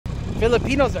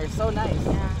Filipinos are so nice.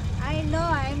 Yeah. I know,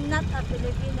 I'm not a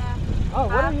Filipina. Oh,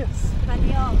 what are you?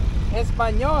 Espanol.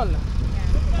 Espanol.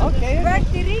 Yeah. Okay.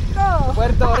 Puerto Rico.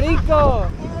 Puerto Rico.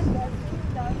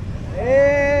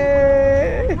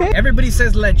 Hey. Everybody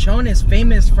says lechon is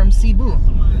famous from Cebu.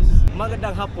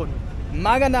 Magandang hapon.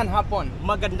 Magandang hapon.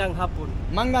 Magandang hapon.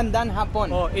 Magandang hapon.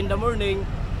 Oh, in the morning,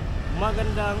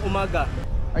 magandang umaga.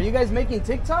 Are you guys making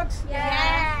TikToks?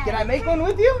 Yeah. Can I make one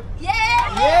with you? Yeah.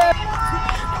 Yeah.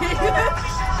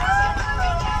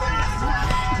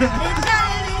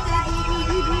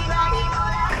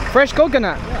 Fresh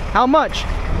coconut. How much?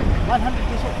 100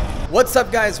 pesos. What's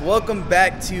up, guys? Welcome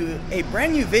back to a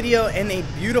brand new video in a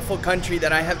beautiful country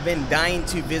that I have been dying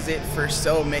to visit for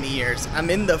so many years.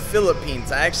 I'm in the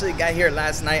Philippines. I actually got here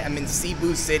last night. I'm in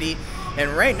Cebu City,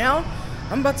 and right now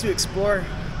I'm about to explore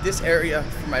this area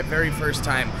for my very first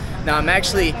time. Now I'm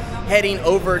actually heading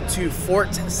over to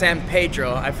Fort San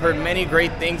Pedro. I've heard many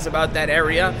great things about that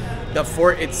area. The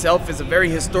fort itself is a very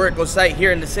historical site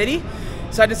here in the city.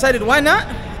 So I decided, why not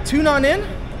tune on in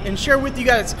and share with you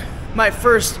guys my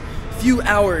first few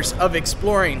hours of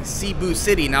exploring Cebu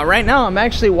City. Now right now I'm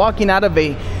actually walking out of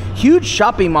a huge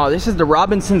shopping mall. This is the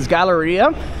Robinson's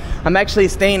Galleria. I'm actually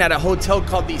staying at a hotel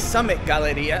called the Summit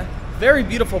Galleria. Very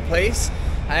beautiful place.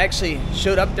 I actually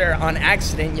showed up there on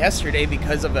accident yesterday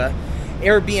because of a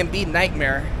Airbnb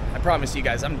nightmare. I promise you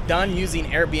guys, I'm done using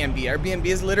Airbnb. Airbnb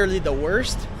is literally the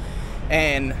worst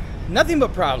and nothing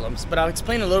but problems, but I'll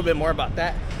explain a little bit more about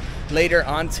that later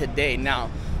on today. Now,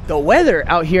 the weather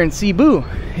out here in Cebu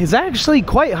is actually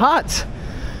quite hot.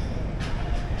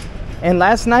 And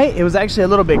last night it was actually a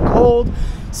little bit cold.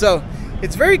 So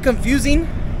it's very confusing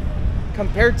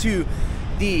compared to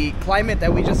the climate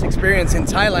that we just experienced in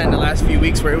Thailand the last few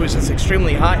weeks, where it was just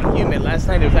extremely hot and humid. Last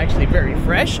night it was actually very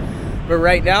fresh, but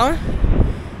right now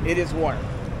it is warm,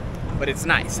 but it's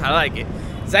nice. I like it.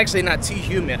 It's actually not too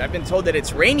humid. I've been told that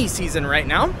it's rainy season right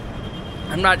now.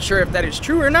 I'm not sure if that is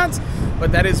true or not,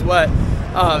 but that is what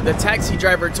the taxi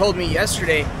driver told me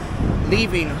yesterday,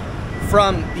 leaving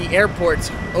from the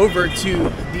airport over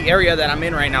to the area that I'm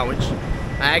in right now, which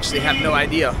I actually have no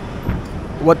idea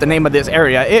what the name of this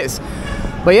area is.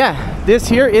 But yeah, this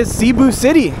here is Cebu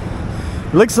City.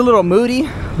 Looks a little moody.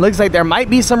 Looks like there might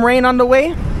be some rain on the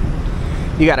way.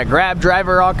 You got a Grab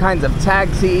driver, all kinds of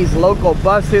taxis, local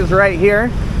buses right here.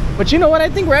 But you know what? I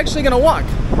think we're actually gonna walk.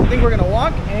 I think we're gonna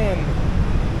walk and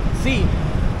see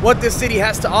what this city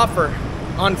has to offer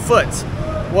on foot.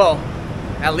 Well,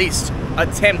 at least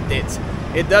attempt it.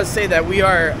 It does say that we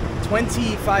are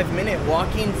 25-minute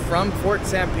walking from Fort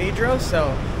San Pedro,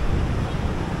 so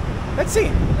let's see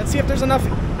if there's enough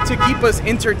to keep us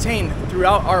entertained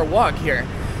throughout our walk here.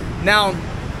 Now,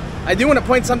 I do want to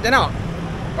point something out,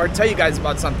 or tell you guys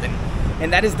about something,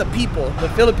 and that is the people. The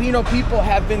Filipino people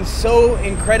have been so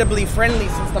incredibly friendly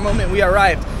since the moment we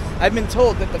arrived. I've been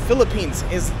told that the Philippines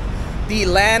is the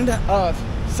land of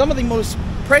some of the most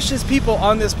precious people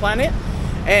on this planet,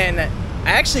 and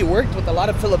I actually worked with a lot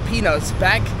of Filipinos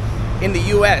back in the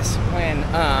US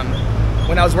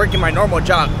when I was working my normal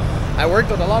job. I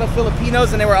worked with a lot of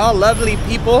Filipinos and they were all lovely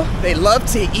people. They love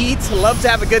to eat, love to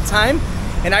have a good time.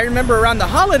 And I remember around the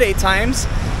holiday times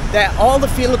that all the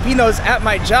Filipinos at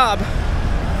my job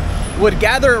would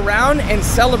gather around and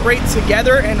celebrate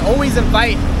together, and always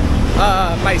invite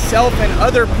myself and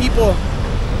other people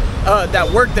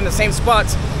that worked in the same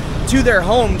spots to their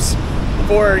homes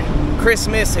for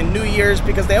Christmas and New Year's,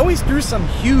 because they always threw some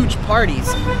huge parties.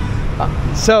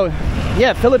 So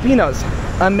yeah, Filipinos,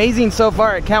 amazing so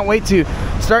far. I can't wait to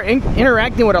start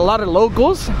interacting with a lot of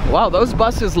locals. Wow, those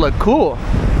buses look cool.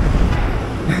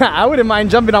 I wouldn't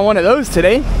mind jumping on one of those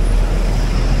today.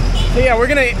 So yeah, we're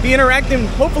gonna be interacting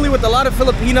hopefully with a lot of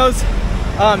Filipinos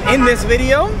in this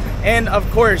video. And of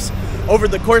course, over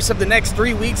the course of the next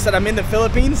 3 weeks that I'm in the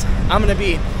Philippines, I'm gonna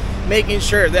be making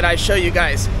sure that I show you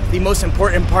guys the most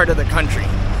important part of the country,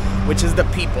 which is the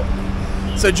people.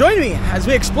 So join me as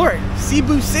we explore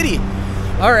Cebu City.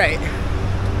 All right,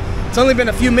 it's only been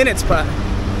a few minutes, but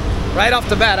right off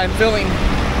the bat, I'm feeling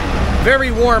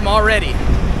very warm already.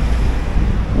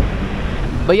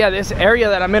 But yeah, this area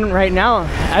that I'm in right now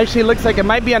actually looks like it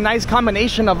might be a nice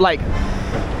combination of like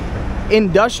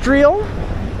industrial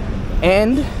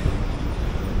and,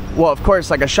 well, of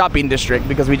course, like a shopping district,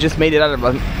 because we just made it out of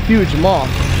a huge mall.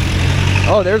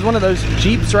 Oh, there's one of those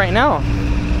Jeeps right now.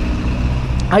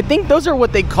 I think those are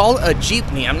what they call a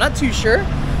jeepney. I'm not too sure,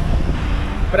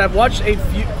 but I've watched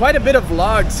quite a bit of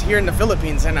vlogs here in the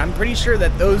Philippines, and I'm pretty sure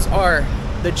that those are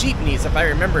the jeepneys, if I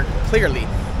remember clearly.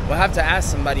 We'll have to ask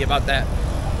somebody about that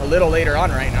a little later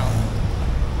on right now.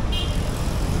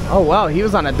 Oh wow, he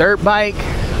was on a dirt bike.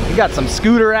 He got some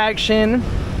scooter action.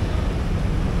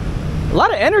 A lot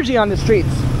of energy on the streets.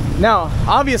 Now,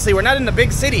 obviously, we're not in the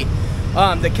big city.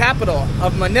 The capital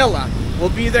of Manila. We'll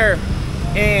be there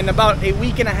in about a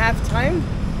week and a half time.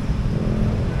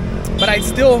 But I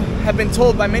still have been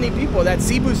told by many people that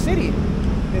Cebu City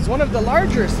is one of the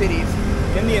larger cities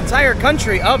in the entire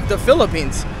country of the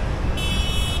Philippines.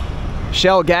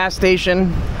 Shell gas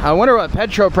station. I wonder what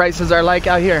petrol prices are like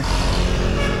out here.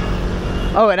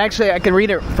 Oh, and actually I can read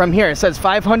it from here. It says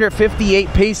 558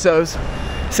 pesos,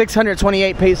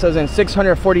 628 pesos, and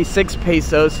 646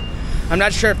 pesos. I'm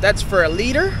not sure if that's for a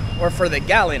liter or for the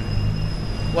gallon.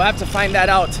 We'll have to find that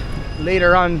out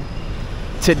later on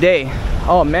today.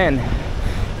 Oh man,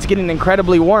 it's getting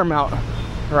incredibly warm out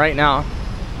right now.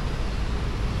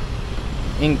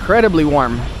 Incredibly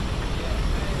warm.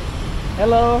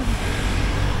 Hello.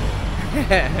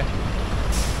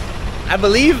 I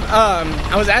believe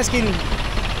I was asking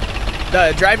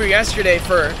the driver yesterday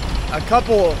for a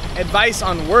couple advice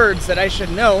on words that I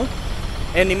should know,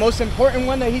 and the most important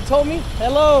one that he told me,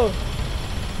 hello.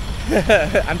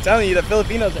 I'm telling you, the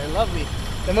Filipinos are lovely.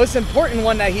 The most important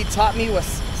one that he taught me was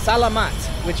salamat,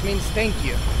 which means thank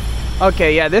you.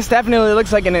 Okay, yeah, this definitely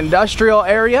looks like an industrial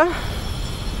area.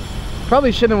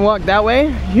 Probably shouldn't walk that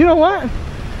way. You know what?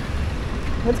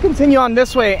 Let's continue on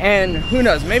this way, and who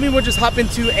knows, maybe we'll just hop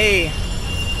into a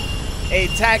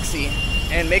taxi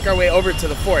and make our way over to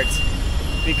the fort,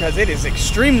 because it is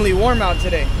extremely warm out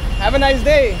today. Have a nice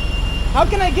day. How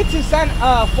can I get to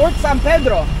Fort San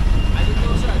Pedro? I didn't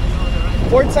know, sir. I didn't know the right.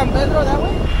 Fort San Pedro, that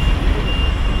way?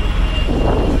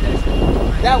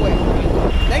 That way.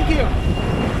 Thank you.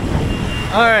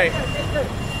 All right.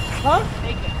 Huh?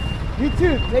 Take it. You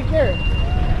too. Take care.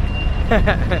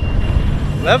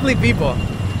 Lovely people.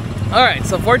 All right,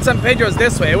 so Fort San Pedro is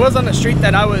this way. It was on the street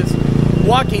that I was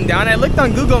walking down. I looked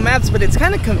on Google Maps, but it's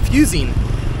kind of confusing,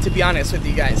 to be honest with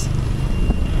you guys.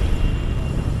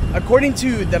 According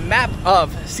to the map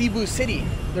of Cebu City,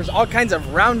 there's all kinds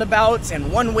of roundabouts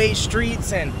and one-way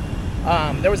streets, and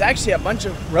there was actually a bunch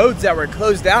of roads that were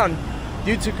closed down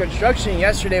due to construction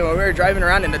yesterday when we were driving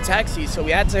around in the taxi. So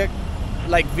we had to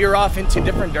like veer off into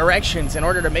different directions in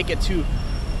order to make it to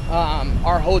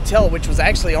our hotel, which was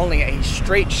actually only a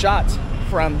straight shot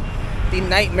from the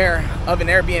nightmare of an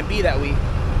Airbnb that we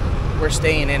were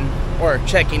staying in or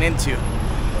checking into.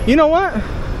 You know what?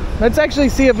 Let's actually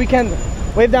see if we can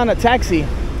wave down a taxi.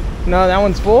 No, that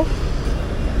one's full.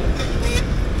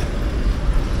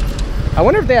 I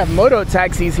wonder if they have moto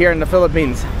taxis here in the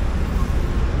Philippines.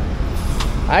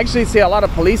 I actually see a lot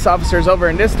of police officers over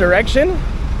in this direction.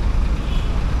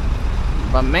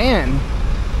 But man,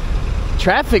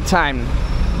 traffic time.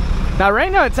 Now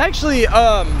right now it's actually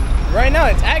 1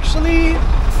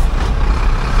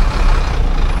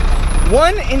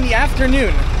 in the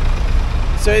afternoon.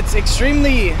 So it's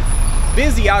extremely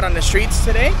busy out on the streets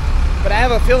today, but I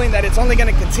have a feeling that it's only going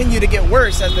to continue to get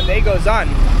worse as the day goes on.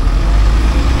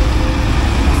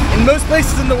 In most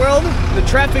places in the world, the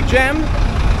traffic jam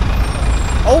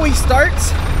always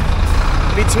starts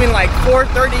between like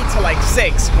 4:30 to like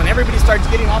 6 when everybody starts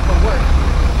getting off of work.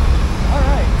 All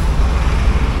right.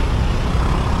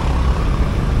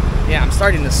 Yeah, I'm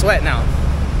starting to sweat now.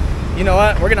 You know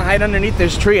what? We're gonna hide underneath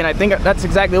this tree, and I think that's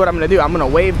exactly what I'm gonna do. I'm gonna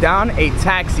wave down a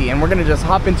taxi, and we're gonna just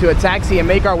hop into a taxi and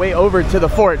make our way over to the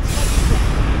fort,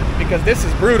 because this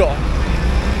is brutal.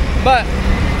 But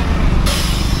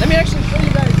let me actually show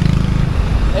you guys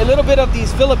a little bit of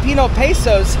these Filipino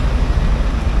pesos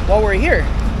while we're here.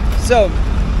 So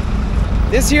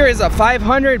this here is a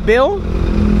 500 bill,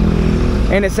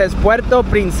 and it says Puerto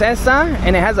Princesa,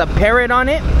 and it has a parrot on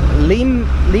it.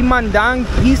 Limandang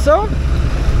piso.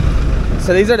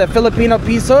 So these are the Filipino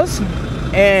pesos.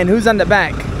 And who's on the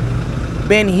back?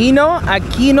 Benigno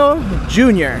Aquino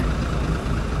Jr.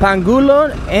 Pangulo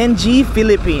NG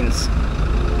Philippines.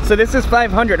 So this is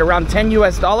 500, around 10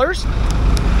 US dollars.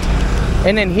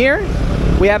 And then here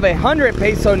we have a 100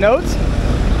 peso note,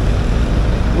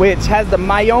 which has the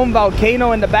Mayon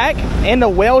volcano in the back and a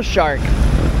whale shark.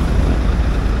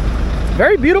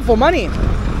 Very beautiful money.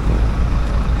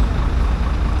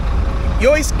 You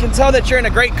always can tell that you're in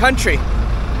a great country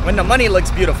when the money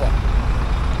looks beautiful.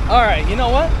 All right, you know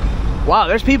what? Wow,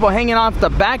 there's people hanging off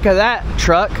the back of that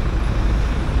truck.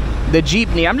 The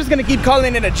jeepney. I'm just gonna keep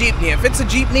calling it a jeepney. If it's a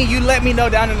jeepney, you let me know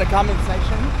down in the comment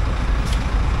section.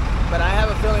 But I have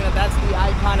a feeling that that's the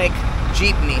iconic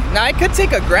jeepney. Now I could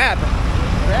take a Grab.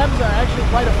 Grabs are actually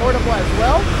quite affordable as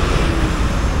well.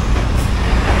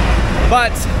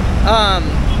 But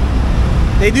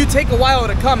they do take a while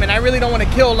to come, and I really don't want to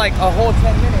kill like a whole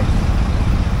 10 minutes.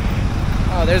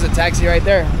 Oh, there's a taxi right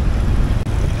there.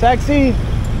 Taxi.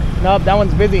 Nope, that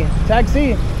one's busy.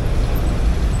 Taxi.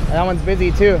 That one's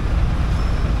busy too.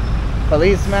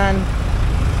 Policeman.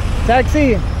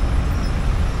 Taxi.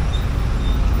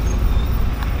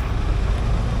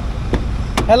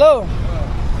 Hello.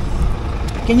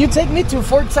 Can you take me to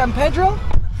Fort San Pedro?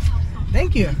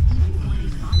 Thank you.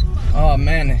 Oh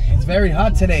man, it's very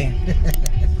hot today.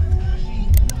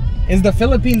 Is the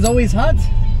Philippines always hot?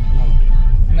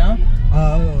 No?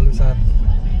 Always hot.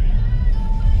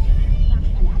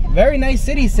 Very nice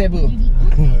city, Cebu.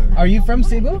 Are you from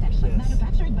Cebu? Yes.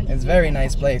 It's a very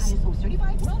nice place.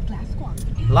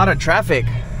 A lot of traffic.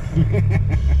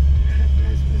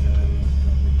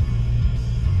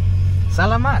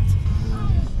 Salamat.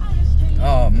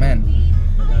 Oh man.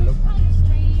 Tagalog.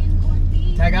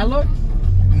 Tagalog?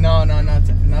 No, not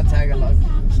Tagalog.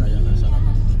 Sayang na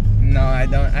salamat. No, I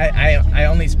don't. I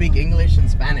only speak English and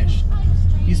Spanish.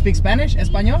 You speak Spanish?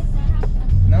 Espanol?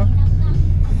 No?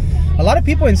 A lot of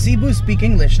people in Cebu speak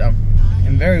English though,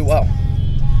 and very well.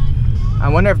 I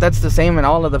wonder if that's the same in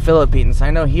all of the Philippines. I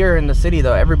know here in the city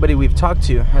though, everybody we've talked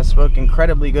to has spoke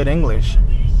incredibly good English.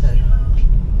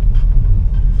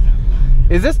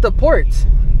 Is this the port?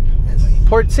 Yes.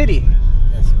 Port City?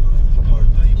 Yes. The port.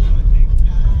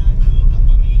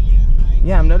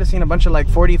 Yeah, I'm noticing a bunch of like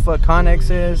 40-foot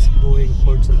connexes. Going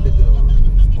Port San Pedro.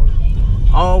 Port.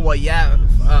 Oh, well, yeah,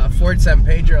 Fort San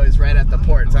Pedro is right at the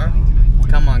port, huh?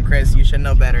 Come on, Chris, you should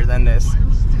know better than this.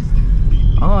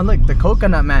 Oh, look, the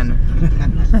coconut man.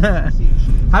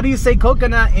 How do you say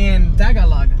coconut in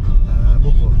Tagalog?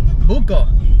 Buko. Buko.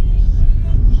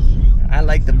 I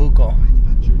like the buko.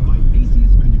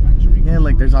 Yeah,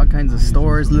 like there's all kinds of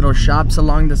stores, little shops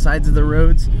along the sides of the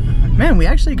roads. Man, we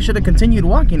actually should have continued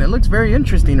walking. It looks very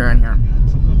interesting around here.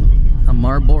 A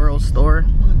Marlboro store.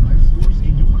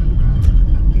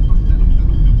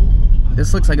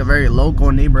 This looks like a very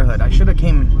local neighborhood. I should have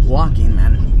came walking,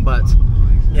 man. But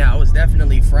yeah, I was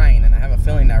definitely frying, and I have a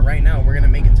feeling that right now we're gonna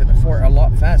make it to the fort a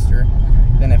lot faster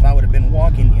than if I would have been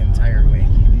walking the entire way.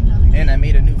 And I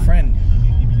made a new friend.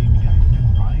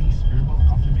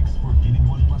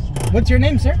 What's your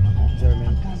name, sir?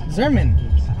 German. Zerman.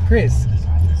 Chris.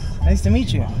 Nice to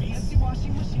meet you.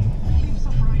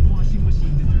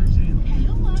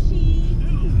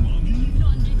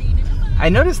 I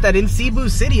noticed that in Cebu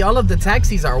City, all of the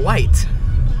taxis are white.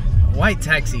 White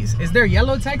taxis. Is there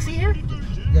yellow taxi here?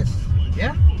 Yes.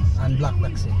 Yeah? And black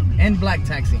taxi. And black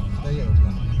taxi. The yellow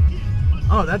one.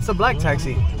 Oh, that's the black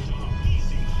taxi.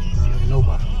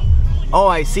 Nova. Oh,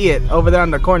 I see it over there on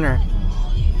the corner.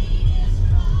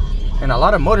 And a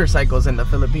lot of motorcycles in the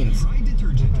Philippines.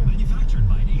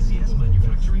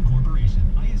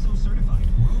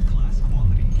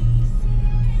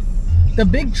 The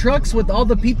big trucks with all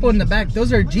the people in the back,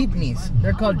 those are jeepneys.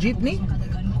 They're called jeepney?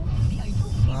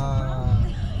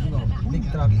 No,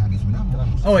 big truck.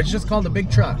 Oh, it's just called a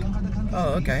big truck.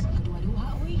 Oh, okay.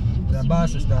 The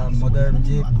bus is the modern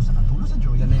jeep.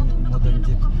 The name is modern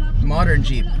jeep. Modern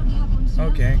jeep.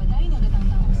 Okay.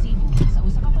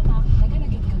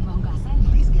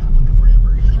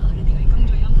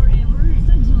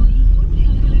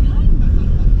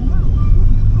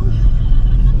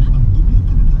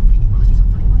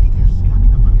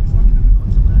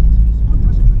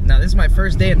 This is my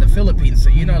first day in the Philippines, so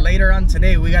you know later on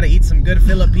today we gotta eat some good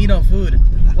Filipino food.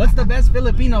 What's the best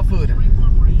Filipino food?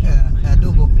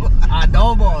 Adobo.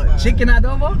 Adobo. Chicken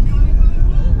adobo?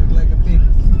 Look like a pig.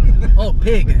 Oh,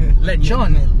 pig.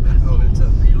 Lechon. Oh,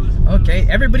 lechon. Okay,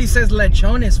 everybody says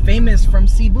lechon is famous from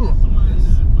Cebu.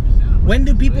 When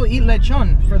do people eat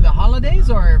lechon? For the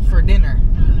holidays or for dinner?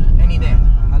 Any day?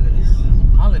 Holidays.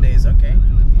 Holidays, okay.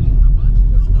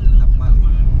 Not money.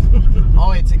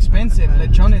 Oh, it's expensive.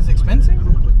 Lechon is expensive?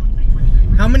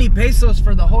 How many pesos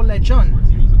for the whole lechon?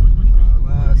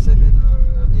 7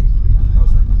 or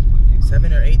 8,000.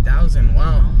 7 or 8,000.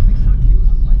 Wow.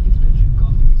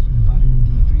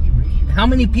 How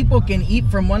many people can eat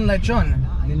from one lechon?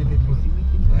 Many people.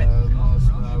 Almost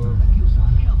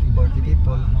 40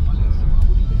 people.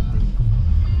 50.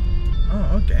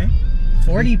 Oh, okay.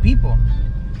 40 people.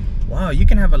 Wow, you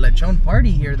can have a lechon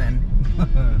party here then.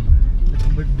 It's a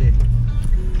birthday.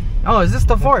 Oh, is this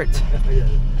the fort?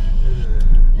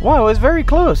 Wow, it's very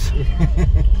close.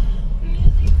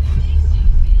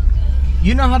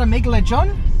 You know how to make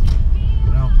lechon?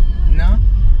 No. No?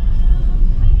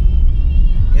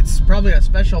 It's probably a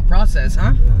special process,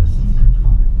 huh? Yes.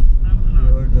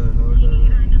 Order.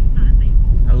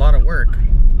 A lot of work.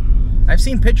 I've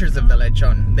seen pictures of the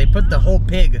lechon. They put the whole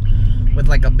pig with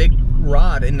like a big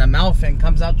rod in the mouth and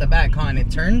comes out the back, huh? And it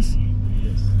turns?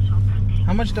 Yes.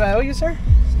 How much do I owe you, sir?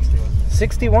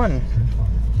 61. 61.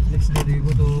 Next day we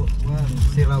go to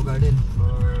Sirao Garden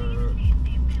for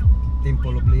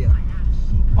Temple of Leah.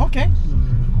 Okay.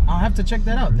 I'll have to check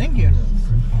that out. Thank you.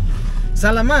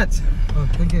 Salamat. Oh,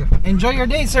 thank you. Enjoy your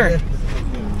day, sir. Yeah.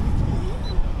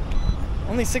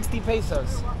 Only 60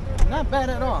 pesos. Not bad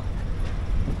at all.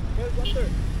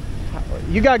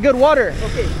 You got good water.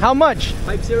 Okay. How much?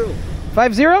 5-0.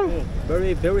 5-0?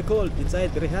 Very, very cold.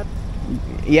 Inside, very hot.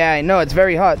 Yeah, I know. It's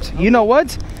very hot. You know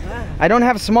what? I don't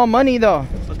have small money, though.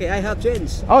 Okay, I have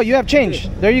change. Oh, you have change.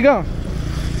 Okay. There you go.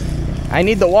 I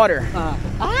need the water.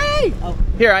 Ay! Oh,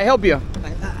 Here, I help you.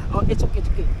 it's okay, it's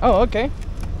okay. Oh, okay.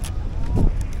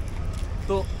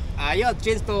 To, yeah,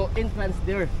 change to entrance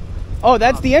there. Oh,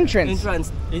 that's the entrance.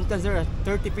 Entrance there,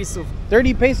 30 pesos.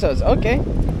 30 pesos. Okay.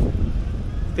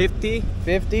 50,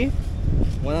 50.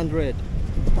 100,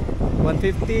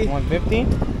 150, 150.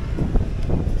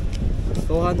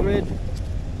 200,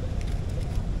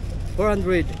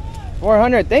 400.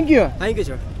 400. Thank you. Thank you,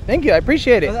 sir. Thank you. I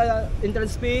appreciate it.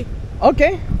 Entrance fee.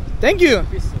 Okay. Thank you.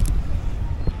 Peso.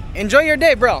 Enjoy your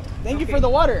day, bro. Thank you Okay. for the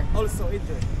water. Also,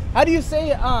 entrance. How do you say,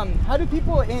 how do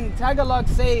people in Tagalog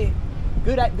say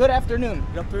good afternoon?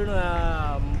 Good afternoon,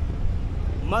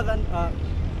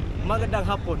 magandang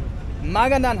hapon.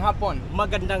 Magandang hapon.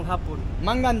 Magandang hapon.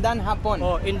 Magandang hapon.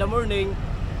 Oh, in the morning,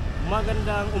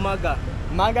 magandang umaga.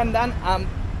 Magandang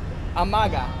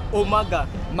amaga. Umaga.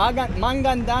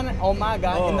 Magandang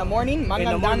umaga. Oh, In the morning, in the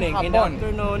magandang morning. In the hapon.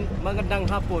 afternoon, magandang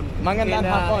hapon. Magandang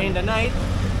hapon. In the night,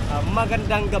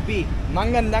 magandang gabi.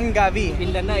 Magandang gabi.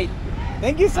 In the night.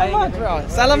 Thank you so Ay, much, thank bro. you.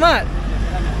 Salamat.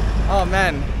 Oh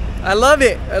man, I love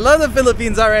it. I love the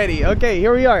Philippines already. Okay,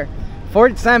 here we are.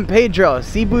 Fort San Pedro,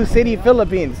 Cebu City,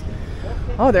 Philippines.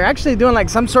 Oh, they're actually doing like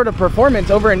some sort of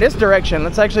performance over in this direction.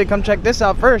 Let's actually come check this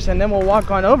out first and then we'll walk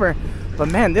on over. But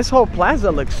man, this whole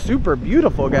plaza looks super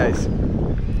beautiful, guys.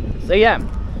 So yeah,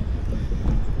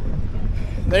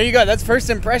 there you go. That's first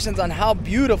impressions on how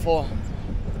beautiful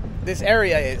this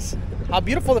area is. How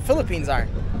beautiful the Philippines are.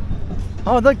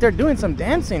 Oh, look, they're doing some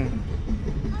dancing.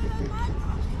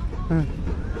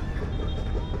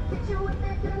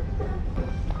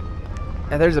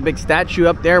 And there's a big statue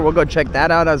up there. We'll go check that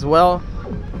out as well.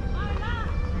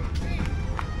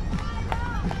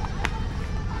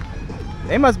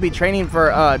 They must be training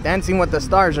for Dancing with the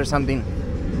Stars or something.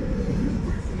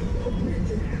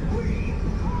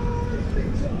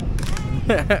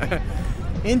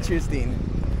 Interesting.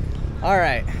 All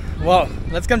right. Well,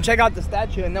 let's come check out the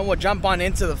statue and then we'll jump on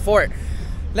into the fort.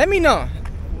 Let me know,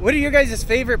 what are your guys'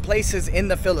 favorite places in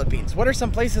the Philippines? What are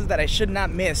some places that I should not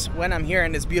miss when I'm here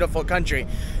in this beautiful country?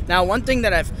 Now, one thing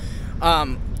that I've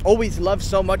always loved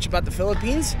so much about the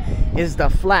Philippines is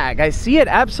the flag. I see it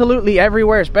absolutely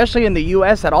everywhere, especially in the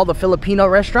US at all the Filipino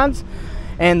restaurants.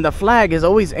 And the flag is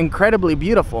always incredibly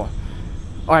beautiful.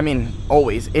 Or I mean,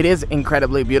 always. It is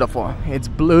incredibly beautiful. It's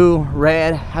blue,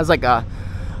 red, has like a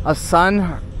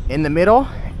sun in the middle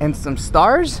and some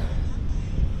stars.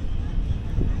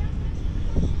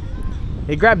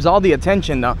 It grabs all the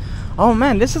attention though. Oh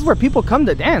man, this is where people come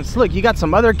to dance. Look, you got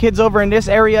some other kids over in this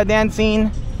area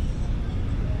dancing.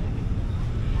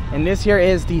 And this here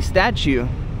is the statue.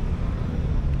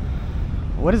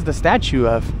 What is the statue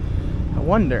of? I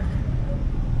wonder.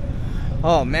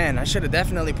 Oh man, I should have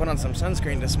definitely put on some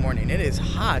sunscreen this morning. It is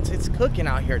hot. It's cooking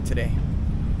out here today.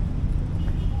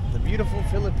 The beautiful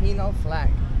Filipino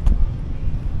flag.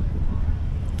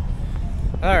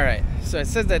 Alright, so it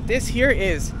says that this here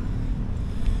is...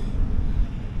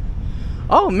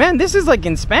 Oh man, this is like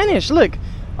in Spanish. Look,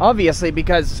 obviously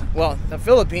because, well, the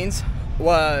Philippines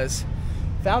was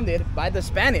founded by the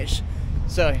Spanish.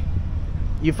 So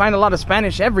you find a lot of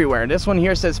Spanish everywhere. This one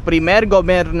here says primer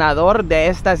gobernador de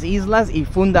estas islas y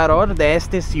fundador de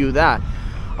esta ciudad.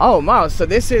 Oh wow, so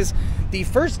this is the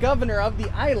first governor of the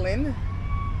island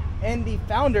and the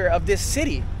founder of this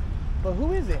city. But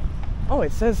who is it? Oh,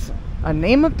 it says a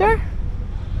name up there?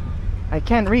 I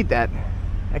can't read that.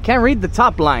 I can't read the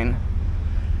top line.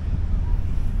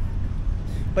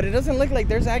 But it doesn't look like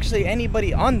there's actually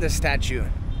anybody on the statue.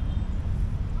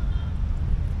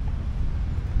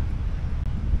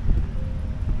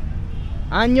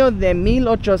 Año de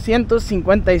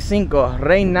 1855,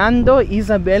 reinando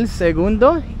Isabel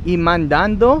II y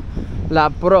mandando la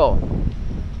pro.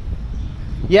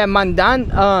 Yeah,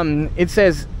 it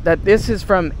says that this is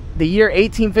from the year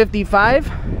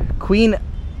 1855. Queen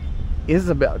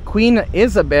Isabel II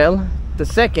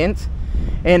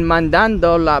and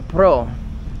mandando la pro.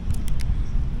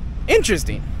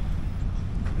 Interesting.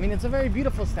 I mean, it's a very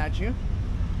beautiful statue,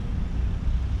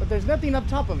 but there's nothing up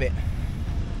top of it.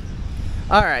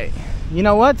 All right, you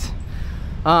know what?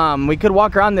 We could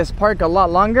walk around this park a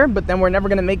lot longer, but then we're never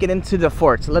gonna make it into the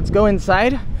fort. So let's go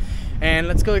inside and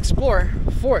let's go explore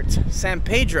Fort San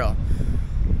Pedro.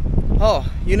 Oh,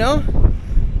 you know,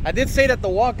 I did say that the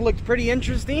walk looked pretty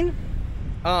interesting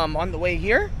on the way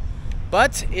here,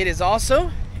 but it is also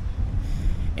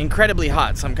incredibly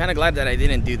hot, so I'm kind of glad that I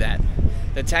didn't do that.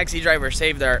 The taxi driver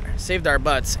saved our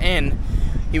butts, and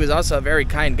he was also a very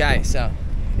kind guy, so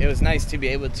it was nice to be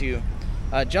able to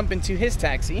jump into his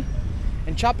taxi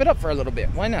and chop it up for a little bit.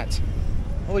 Why not?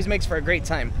 Always makes for a great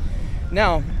time.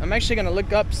 Now, I'm actually going to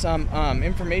look up some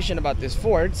information about this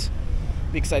fort,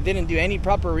 because I didn't do any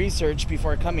proper research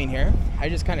before coming here. I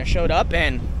just kind of showed up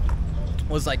and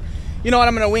was like, you know what,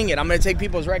 I'm going to wing it. I'm going to take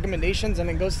people's recommendations and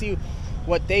then go see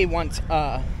what they want,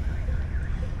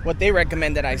 what they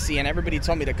recommend that I see. And everybody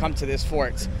told me to come to this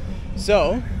fort.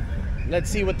 So let's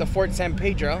see what the Fort San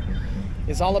Pedro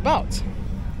is all about.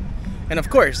 And of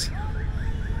course,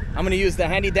 I'm going to use the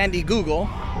handy dandy Google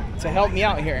to help me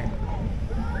out here.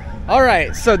 All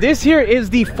right, so this here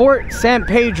is the Fort San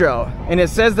Pedro, and it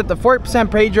says that the Fort San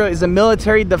Pedro is a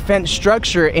military defense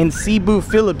structure in Cebu,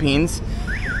 Philippines,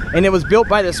 and it was built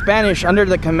by the Spanish under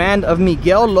the command of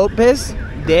Miguel Lopez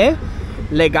de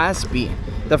Legazpi,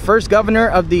 the first governor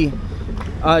of the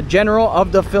General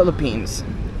of the Philippines.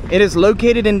 It is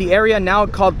located in the area now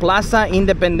called Plaza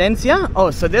Independencia. Oh,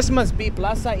 so this must be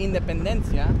Plaza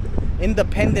Independencia,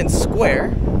 Independence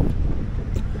Square,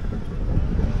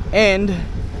 and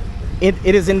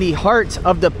it is in the heart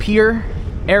of the pier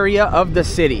area of the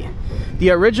city.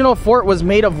 The original fort was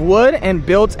made of wood and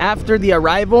built after the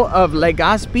arrival of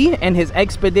Legazpi and his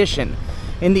expedition.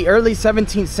 In the early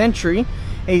 17th century,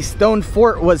 a stone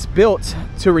fort was built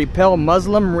to repel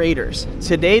Muslim raiders.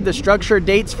 Today, the structure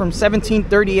dates from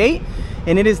 1738,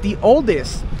 and it is the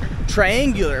oldest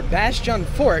triangular bastion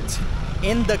fort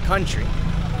in the country.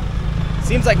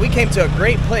 Seems like we came to a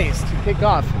great place to kick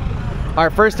off our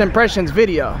first impressions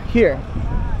video here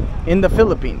in the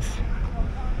Philippines.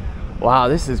 Wow,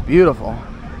 this is beautiful.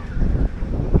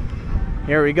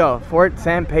 Here we go, Fort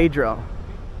San Pedro.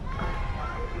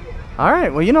 All right,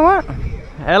 well, you know what?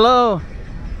 Hello.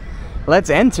 Let's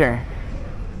enter.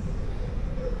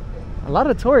 A lot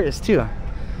of tourists too.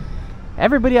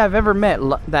 Everybody I've ever met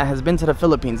that has been to the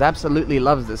Philippines absolutely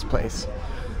loves this place.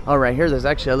 All right, here there's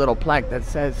actually a little plaque that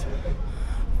says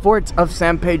Fort of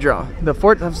San Pedro. The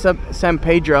Fort of San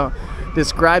Pedro,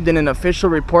 described in an official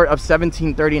report of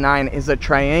 1739, is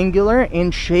triangular in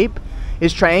shape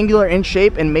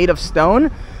and made of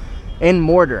stone and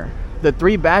mortar. The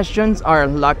three bastions are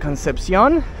La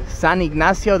Concepcion, San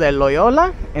Ignacio de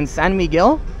Loyola, and San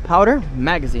Miguel Powder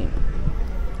Magazine.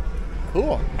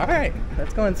 Cool. All right,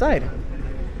 let's go inside.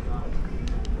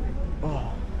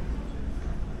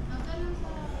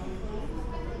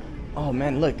 Oh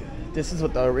man, look. This is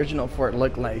what the original fort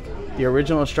looked like. The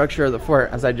original structure of the fort,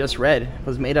 as I just read,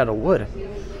 was made out of wood.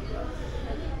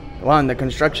 Wow, and the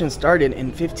construction started in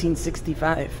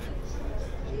 1565.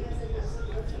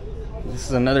 This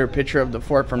is another picture of the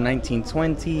fort from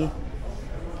 1920.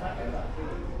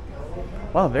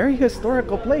 Wow, very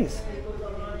historical place.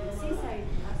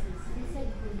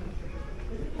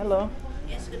 Hello.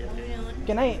 Yes, good afternoon.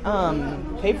 Can I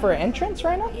pay for entrance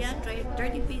right now? Yeah, try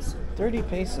 30 pesos. 30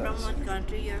 pesos. From what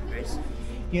country you're first?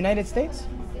 United States?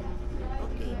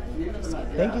 Okay.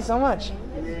 Thank you so much.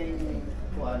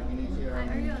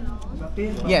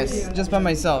 Yes, just by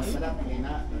myself.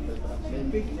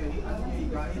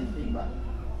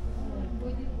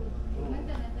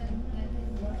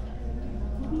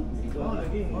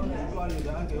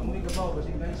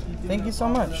 Thank you so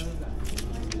much.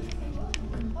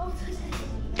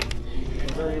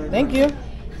 Thank you.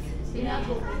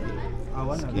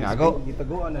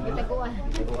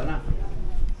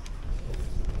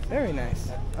 Very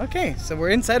nice. Okay, so we're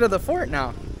inside of the fort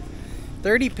now.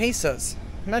 30 pesos.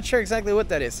 I'm not sure exactly what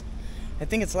that is. I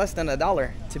think it's less than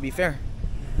 $1, to be fair.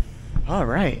 All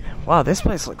right. Wow, this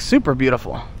place looks super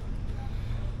beautiful.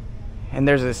 And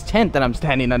there's this tent that I'm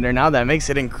standing under now that makes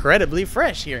it incredibly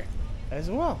fresh here as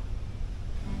well.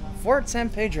 Fort San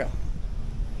Pedro.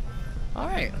 All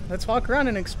right, let's walk around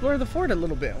and explore the fort a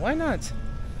little bit. Why not?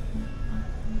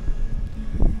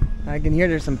 I can hear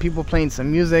there's some people playing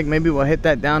some music. Maybe we'll hit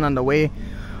that down on the way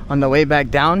back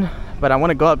down. But I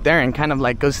want to go up there and kind of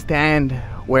like go stand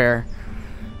where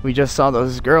we just saw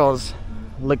those girls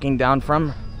looking down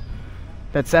from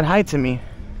that said hi to me.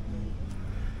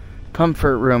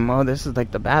 Comfort room. Oh, this is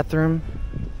like the bathroom.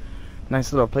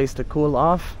 Nice little place to cool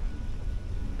off.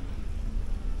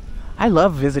 I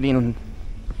love visiting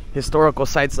historical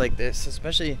sites like this,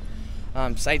 especially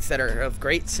sites that are of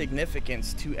great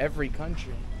significance to every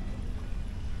country.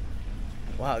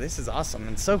 Wow, this is awesome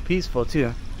and so peaceful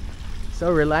too.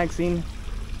 So relaxing.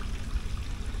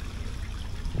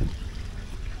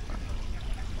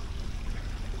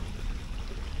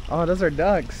 Oh, those are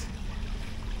ducks.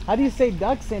 How do you say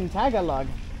ducks in Tagalog?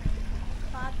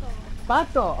 Pato.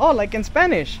 Pato. Oh, like in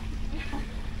Spanish.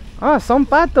 Oh, son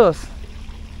patos.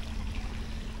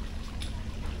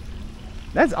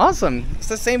 That's awesome. It's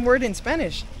the same word in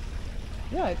Spanish.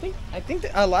 Yeah, I think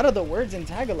that a lot of the words in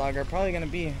Tagalog are probably going to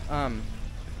be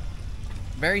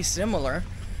very similar,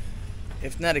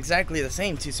 if not exactly the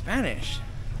same, to Spanish.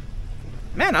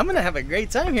 Man, I'm going to have a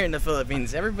great time here in the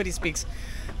Philippines. Everybody speaks,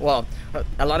 well,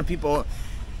 a lot of people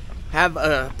have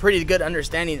a pretty good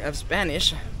understanding of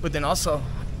Spanish, but then also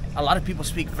a lot of people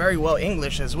speak very well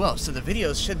English as well. So the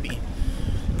videos should be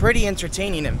pretty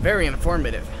entertaining and very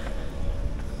informative.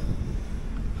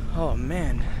 Oh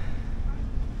man,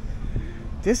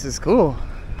 this is cool.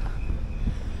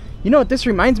 You know what this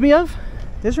reminds me of?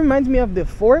 This reminds me of the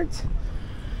fort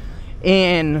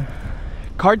in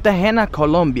Cartagena,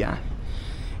 Colombia.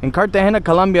 In Cartagena,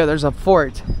 Colombia, there's a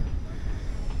fort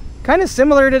kind of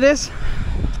similar to this,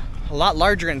 a lot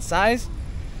larger in size,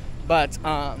 but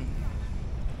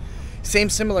same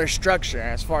similar structure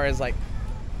as far as like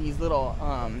these little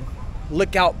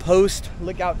lookout posts,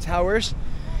 lookout towers,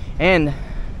 and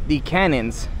the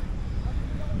cannons.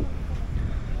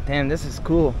 Damn, this is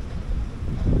cool.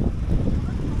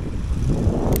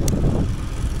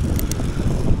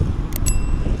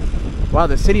 Wow,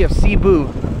 the city of Cebu.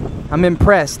 I'm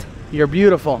impressed. You're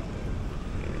beautiful.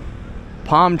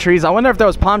 Palm trees. I wonder if there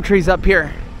was palm trees up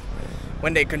here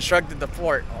when they constructed the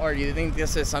fort, or do you think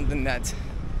this is something that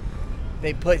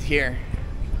they put here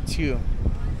to,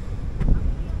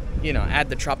 you know, add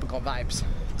the tropical vibes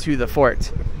to the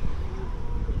fort?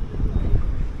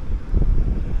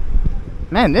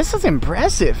 Man, this is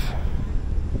impressive.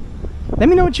 Let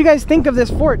me know what you guys think of this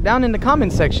fort down in the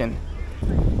comments section.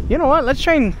 You know what? Let's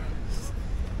try and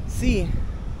see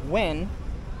when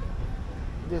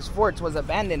this fort was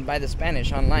abandoned by the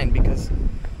Spanish online, because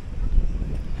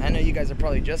I know you guys are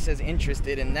probably just as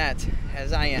interested in that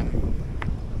as I am.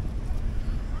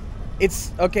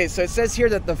 It's okay, so it says here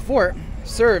that the fort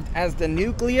served as the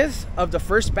nucleus of the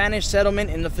first Spanish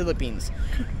settlement in the Philippines.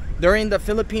 During the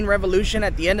Philippine Revolution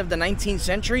at the end of the 19th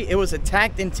century, it was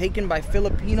attacked and taken by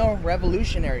Filipino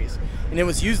revolutionaries, and it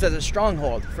was used as a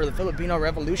stronghold for the Filipino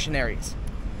revolutionaries.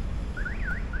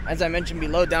 As I mentioned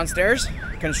below downstairs,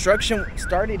 construction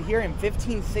started here in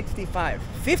 1565.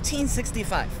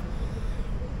 1565.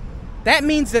 That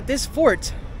means that this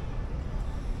fort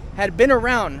had been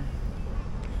around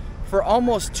for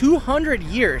almost 200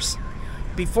 years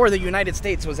before the United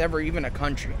States was ever even a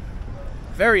country.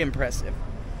 Very impressive.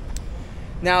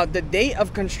 Now, the date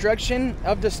of construction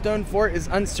of the stone fort is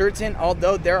uncertain,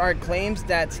 although there are claims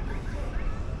that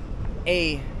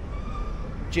a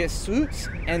Jesus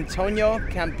Antonio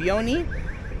Campioni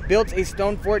built a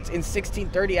stone fort in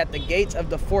 1630 at the gates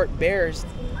of the fort bears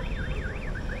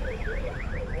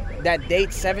that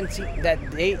date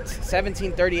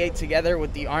 1738 together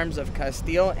with the arms of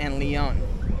Castile and Leon.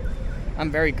 I'm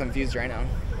very confused right now.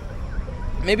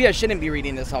 Maybe I shouldn't be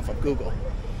reading this off of Google.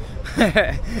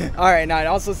 Alright, now it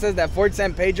also says that Fort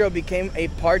San Pedro became a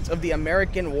part of the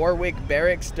American Warwick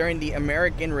Barracks during the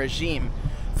American regime.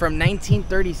 From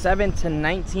 1937 to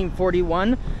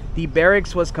 1941, the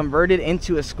barracks was converted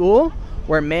into a school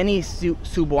where many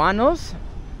Cebuanos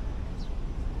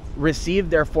received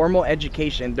their formal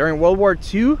education. During World War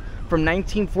II, from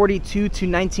 1942 to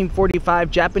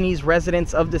 1945, Japanese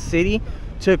residents of the city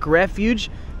took refuge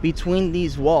between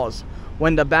these walls.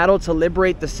 When the battle to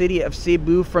liberate the city of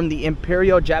Cebu from the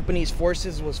Imperial Japanese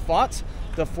forces was fought,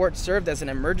 the fort served as an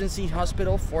emergency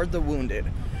hospital for the wounded.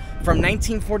 From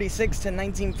 1946 to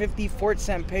 1950, Fort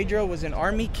San Pedro was an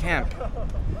army camp.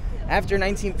 After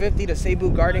 1950, the Cebu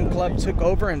Garden Club took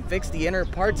over and fixed the inner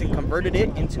parts and converted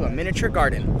it into a miniature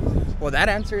garden. Well, that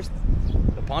answers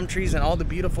the palm trees and all the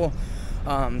beautiful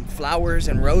flowers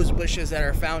and rose bushes that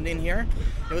are found in here.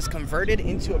 It was converted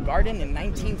into a garden in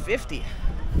 1950.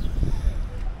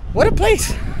 What a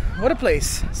place! What a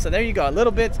place! So there you go, a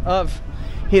little bit of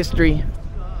history,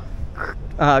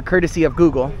 courtesy of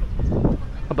Google,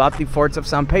 about the forts of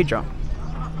San Pedro.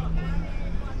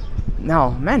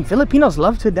 Now, man, Filipinos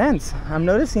love to dance. I'm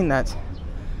noticing that.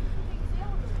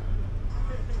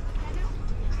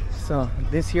 So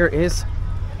this here is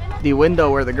the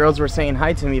window where the girls were saying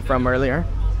hi to me from earlier.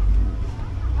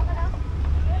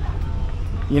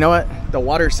 You know what? The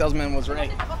water salesman was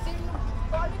right.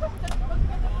 I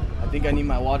think I need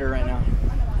my water right now.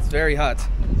 It's very hot.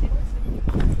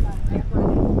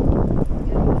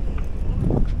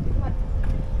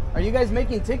 Are you guys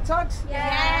making TikToks?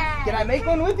 Yeah. Can I make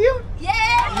one with you? Yeah.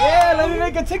 Yeah, let me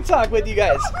make a TikTok with you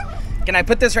guys. Can I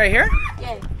put this right here?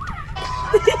 Yeah.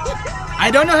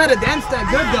 I don't know how to dance that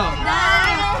good though.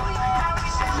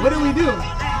 What do we do?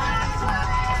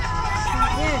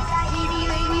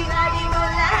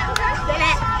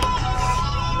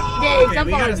 Okay,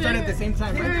 we gotta start at the same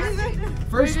time, right?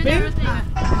 First spin.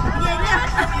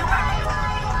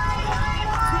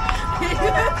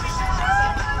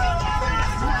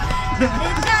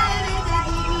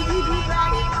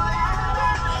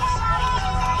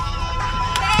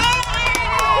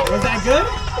 Was that good?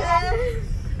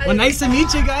 Well, nice to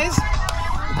meet you guys.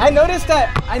 I noticed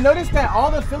that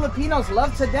all the Filipinos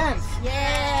love to dance.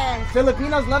 Yes.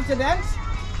 Filipinos love to dance?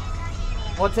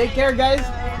 Well, take care, guys.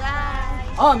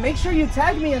 Oh, make sure you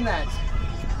tag me in that.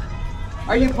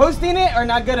 Are you posting it or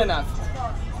not good enough?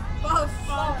 Post.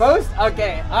 Post?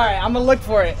 Okay. All right, I'm gonna look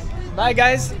for it. Bye,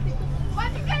 guys.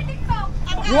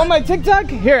 You want my TikTok?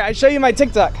 Here, I show you my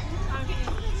TikTok.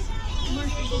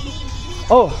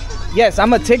 Oh, yes,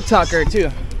 I'm a TikToker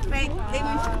too.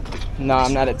 No,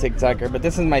 I'm not a TikToker, but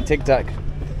this is my TikTok.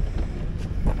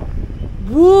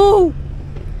 Woo!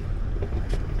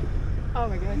 Oh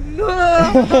my god.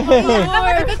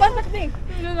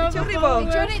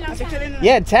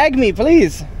 Yeah, tag me,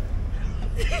 please.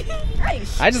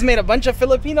 I just made a bunch of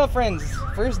Filipino friends.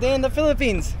 First day in the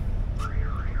Philippines.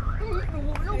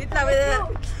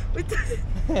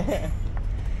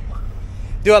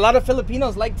 Do a lot of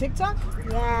Filipinos like TikTok?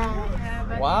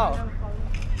 Yeah. Wow.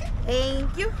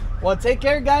 Thank you. Well, take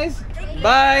care, guys.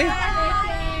 Bye.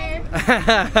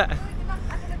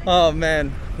 Oh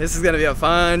man, this is gonna be a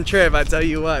fun trip, I tell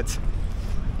you what.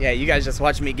 Yeah, you guys just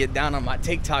watched me get down on my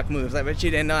TikTok moves. I bet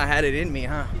you didn't know I had it in me,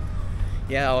 huh?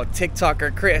 Yeah, old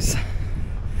TikToker Chris.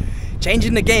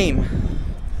 Changing the game.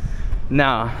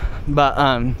 No,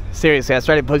 but seriously, I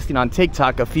started posting on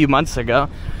TikTok a few months ago.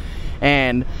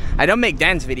 And I don't make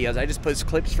dance videos, I just post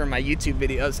clips from my YouTube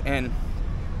videos. And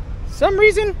for some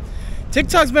reason,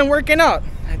 TikTok's been working out.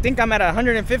 I think I'm at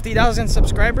 150,000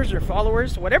 subscribers or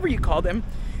followers, whatever you call them,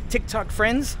 TikTok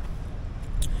friends,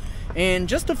 in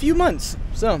just a few months.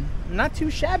 So not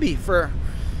too shabby for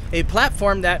a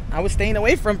platform that I was staying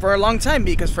away from for a long time,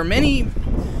 because for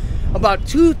about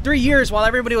 2-3 years while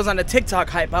everybody was on the TikTok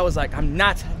hype, I was like, I'm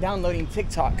not downloading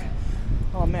TikTok.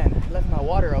 Oh man, I left my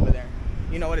water over there.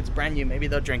 You know what, it's brand new, maybe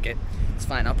they'll drink it. It's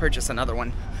fine, I'll purchase another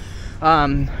one.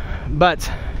 But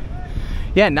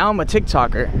yeah, now I'm a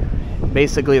TikToker,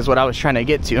 basically is what I was trying to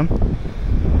get to.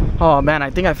 Oh man, I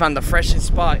think I found the freshest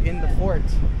spot in the fort.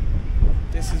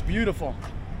 This is beautiful.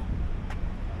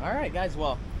 All right guys,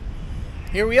 well,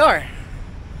 here we are.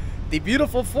 The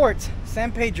beautiful Fort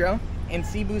San Pedro in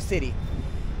Cebu City.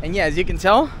 And yeah, as you can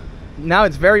tell, now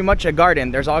it's very much a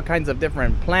garden. There's all kinds of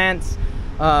different plants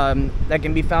that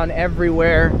can be found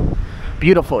everywhere.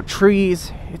 Beautiful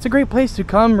trees. It's a great place to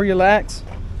come, relax,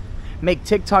 make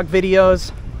TikTok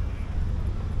videos.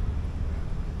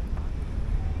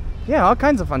 Yeah, all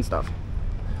kinds of fun stuff.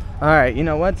 All right, you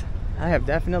know what? I have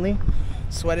definitely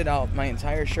sweated out my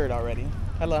entire shirt already.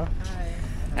 Hello. Hi.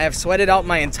 I have sweated out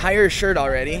my entire shirt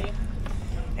already.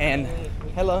 And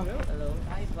hello. Hello.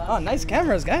 Oh, nice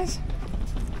cameras, guys.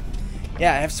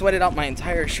 Yeah, I have sweated out my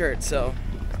entire shirt, so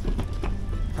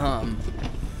I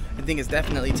think it's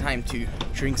definitely time to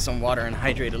drink some water and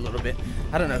hydrate a little bit.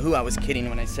 I don't know who I was kidding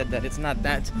when I said that. It's not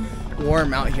that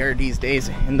warm out here these days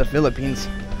in the Philippines,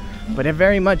 but it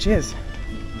very much is.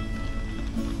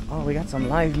 Oh, we got some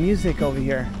live music over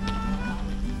here.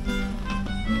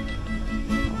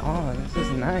 Oh, this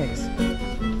is nice.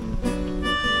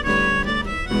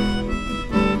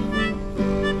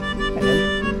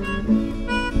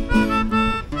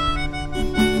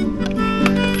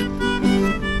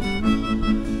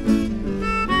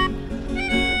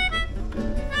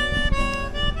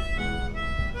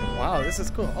 Wow, this is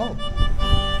cool. Oh,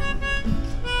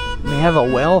 they have a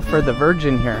well for the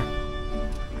Virgin here.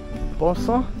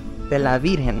 Pozo de la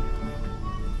Virgen.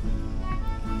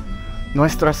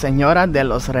 Nuestra Señora de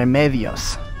los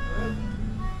Remedios.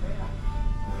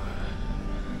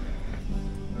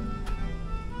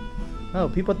 Oh,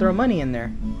 people throw money in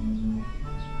there.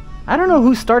 I don't know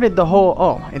who started the whole,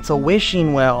 oh, it's a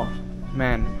wishing well.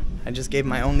 Man, I just gave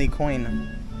my only coin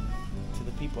to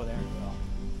the people there.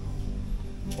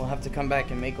 We'll have to come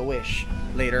back and make a wish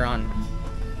later on.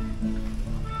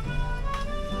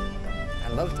 I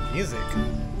love the music.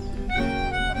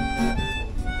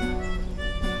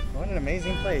 What an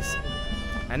amazing place.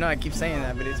 I know I keep saying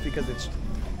that, but it's because it's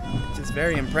just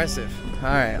very impressive. All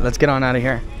right, let's get on out of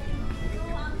here.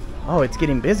 Oh, it's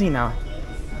getting busy now.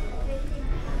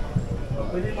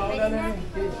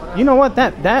 You know what?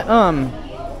 That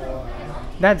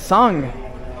song,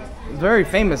 very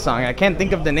famous song. I can't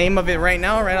think of the name of it right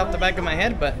now, right off the back of my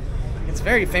head, but it's a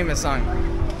very famous song.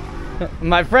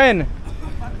 My friend.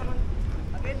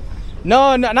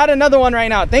 No, not another one right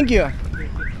now. Thank you.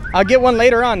 I'll get one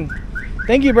later on.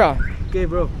 Thank you, bro. Okay,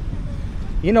 bro.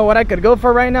 You know what I could go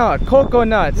for right now? A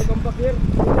coconut. You come back here.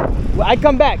 Well, I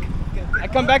come back. I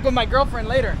come back with my girlfriend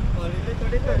later.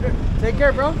 Later. Take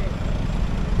care, bro.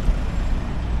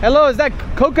 Hello, is that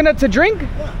coconut to drink?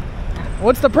 Yeah.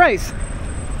 What's the price?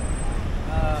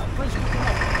 Fresh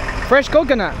coconut. Fresh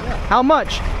coconut. Yeah. How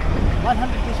much?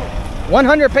 100 pesos.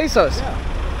 100 pesos. Yeah.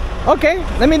 Okay,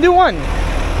 let me do one.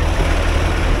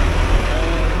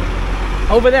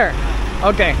 Over there.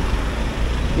 Okay.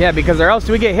 Yeah, because or else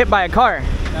we get hit by a car.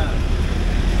 Yeah.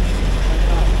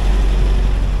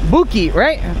 Buki,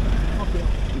 right? Okay.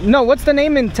 No, what's the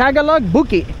name in Tagalog?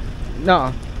 Buki.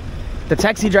 No. The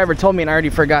taxi driver told me and I already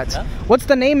forgot. Huh? What's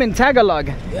the name in Tagalog?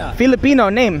 Yeah. Filipino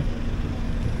name.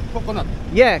 Coconut.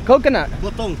 Yeah, coconut.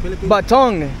 Botong, Philippines.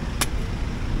 Batong.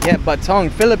 Yeah,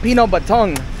 batong. Filipino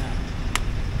batong.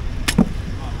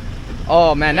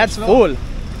 Oh man, that's Straw. full.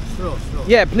 Straw.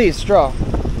 Yeah, please, straw.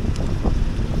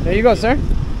 There you go, sir.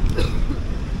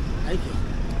 Thank you.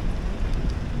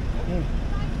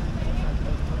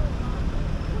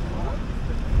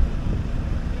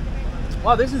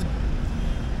 Wow, this is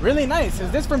really nice.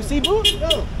 Is this from Cebu?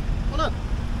 No, coconut.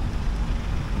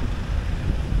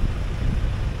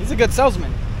 He's a good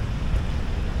salesman.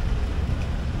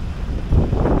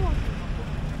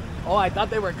 Oh, I thought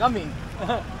they were coming.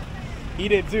 He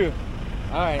did too.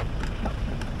 All right.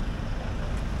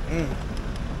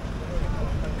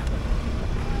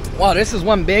 Wow, this is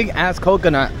one big ass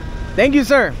coconut. Thank you,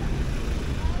 sir.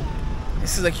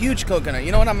 This is a huge coconut.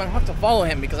 You know what? I'm gonna have to follow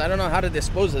him because I don't know how to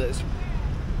dispose of this.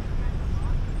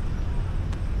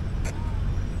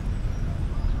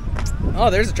 Oh,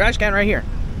 there's a trash can right here.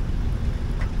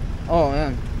 Oh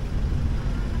man.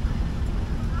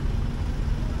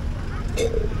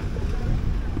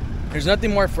 There's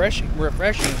nothing more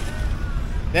refreshing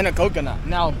than a coconut.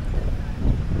 Now,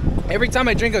 every time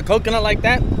I drink a coconut like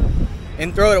that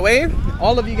and throw it away,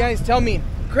 all of you guys tell me,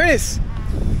 Chris,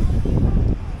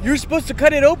 you're supposed to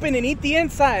cut it open and eat the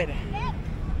inside.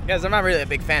 Guys, I'm not really a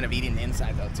big fan of eating the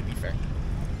inside though, to be fair.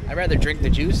 I'd rather drink the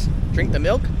juice, drink the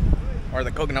milk, or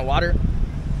the coconut water,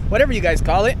 whatever you guys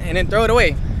call it, and then throw it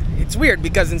away. It's weird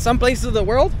because in some places of the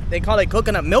world, they call it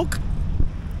coconut milk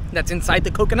that's inside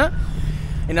the coconut.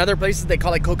 In other places, they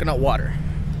call it coconut water.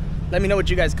 Let me know what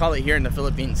you guys call it here in the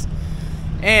Philippines.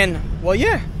 And, well,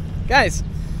 yeah, guys,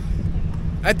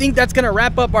 I think that's gonna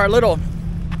wrap up our little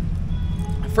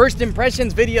first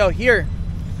impressions video here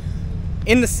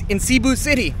in Cebu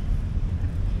City.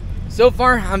 So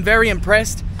far, I'm very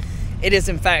impressed. It is,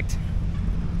 in fact,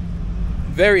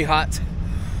 very hot,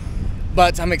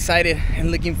 but I'm excited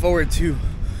and looking forward to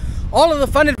all of the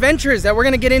fun adventures that we're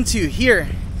gonna get into here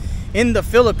in the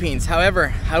Philippines.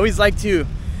 However, I always like to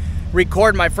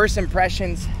record my first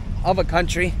impressions of a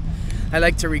country. I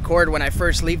like to record when I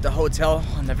first leave the hotel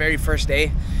on the very first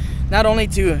day, not only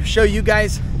to show you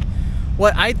guys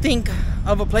what I think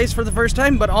of a place for the first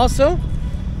time, but also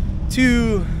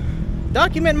to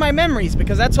document my memories,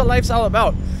 because that's what life's all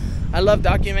about. I love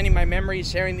documenting my memories,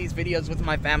 sharing these videos with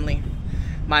my family,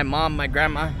 my mom, my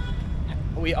grandma.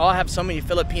 We all have so many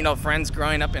Filipino friends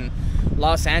growing up in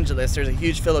Los Angeles. There's a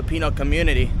huge Filipino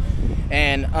community,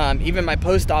 and even my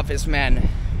post office man,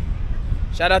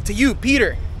 shout out to you,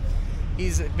 Peter.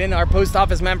 He's been our post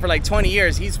office man for like 20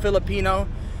 years. He's Filipino,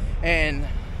 and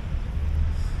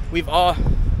we've all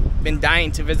been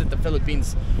dying to visit the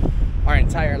Philippines our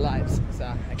entire lives.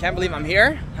 So I can't believe I'm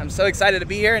here. I'm so excited to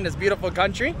be here in this beautiful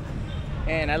country,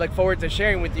 and I look forward to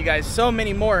sharing with you guys so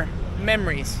many more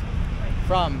memories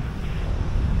from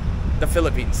the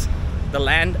Philippines, the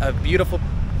land of beautiful,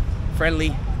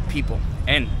 friendly people,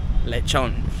 and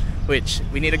lechon, which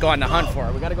we need to go on the hunt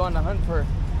for. We got to go on the hunt for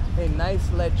a nice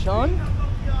lechon.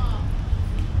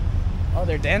 Oh,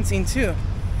 they're dancing too.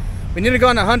 We need to go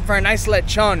on the hunt for a nice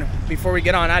lechon before we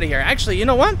get on out of here. Actually, you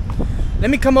know what? Let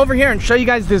me come over here and show you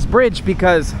guys this bridge,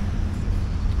 because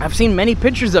I've seen many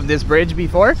pictures of this bridge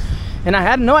before, and I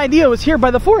had no idea it was here by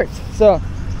the fort. So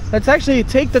let's actually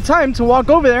take the time to walk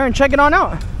over there and check it on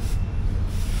out.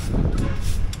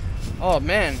 Oh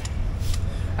man,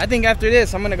 I think after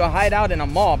this I'm gonna go hide out in a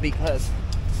mall because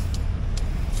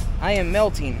I am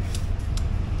melting.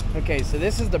 Okay, so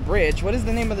this is the bridge. What is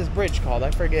the name of this bridge called?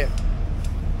 I forget.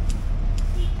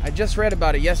 I just read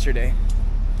about it yesterday.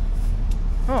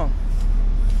 Oh,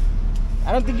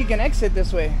 I don't think you can exit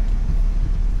this way.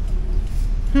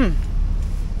 But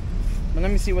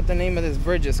let me see what the name of this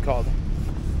bridge is called.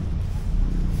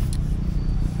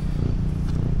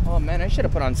 Oh man, I should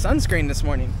have put on sunscreen this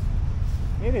morning.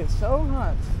 It is so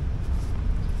hot.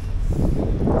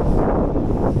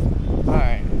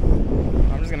 Alright,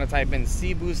 I'm just gonna type in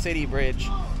Cebu City Bridge.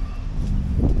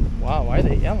 Wow, why are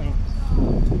they yelling?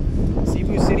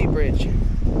 Cebu City Bridge.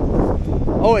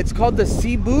 Oh, it's called the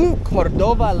Cebu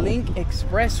Cordova Link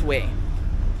Expressway.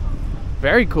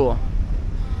 Very cool.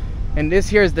 And this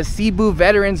here is the Cebu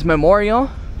Veterans Memorial.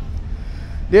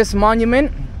 This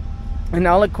monument, an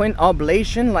eloquent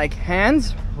oblation like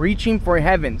hands reaching for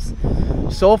heavens.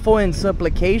 Soulful in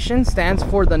supplication, stands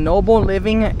for the noble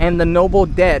living and the noble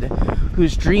dead,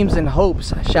 whose dreams and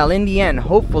hopes shall in the end,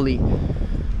 hopefully,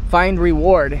 find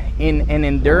reward in an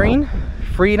enduring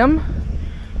freedom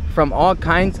from all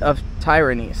kinds of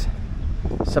tyrannies,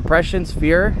 suppressions,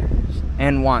 fear,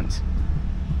 and want.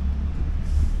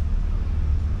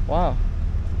 Wow.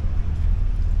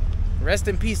 Rest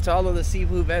in peace to all of the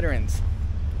Cebu veterans.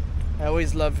 I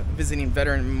always love visiting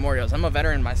veteran memorials. I'm a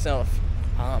veteran myself.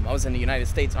 I was in the United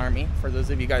States Army, for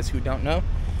those of you guys who don't know.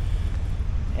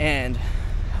 And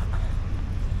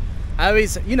I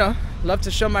always, you know, love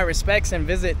to show my respects and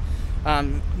visit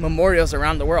memorials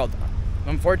around the world.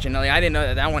 Unfortunately, I didn't know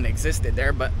that that one existed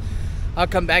there, but I'll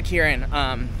come back here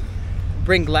and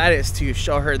bring Gladys to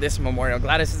show her this memorial.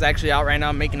 Gladys is actually out right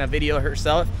now making a video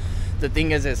herself. The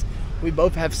thing is we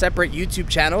both have separate YouTube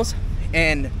channels,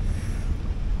 and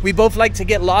we both like to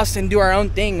get lost and do our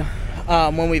own thing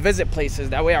when we visit places.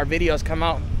 That way our videos come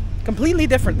out completely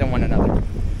different than one another.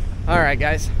 All right,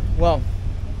 guys. Well,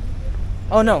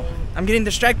 oh no, I'm getting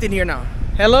distracted here now.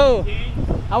 Hello,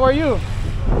 how are you?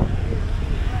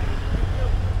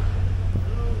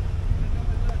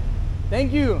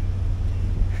 Thank you.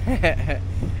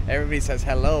 Everybody says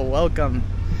hello, welcome.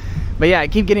 But yeah, I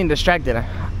keep getting distracted.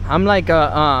 I'm like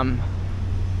a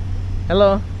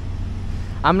hello.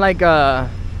 I'm like a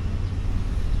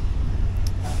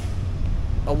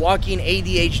walking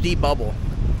ADHD bubble.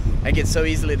 I get so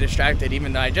easily distracted,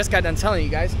 even though I just got done telling you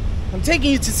guys I'm taking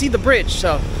you to see the bridge.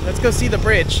 So let's go see the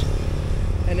bridge,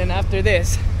 and then after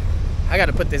this I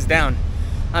gotta put this down.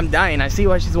 I'm dying. I see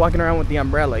why she's walking around with the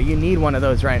umbrella. You need one of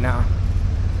those right now.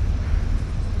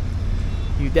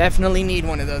 You definitely need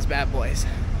one of those bad boys.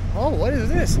 Oh, what is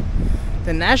this?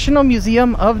 The National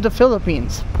Museum of the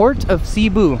Philippines, Port of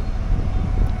Cebu,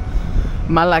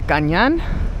 Malacañang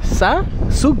sa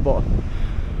Sugbo.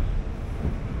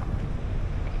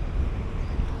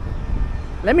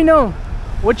 Let me know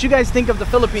what you guys think of the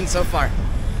Philippines so far,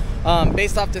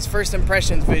 based off this first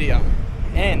impressions video.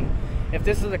 And if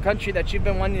this is a country that you've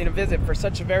been wanting to visit for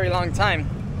such a very long time,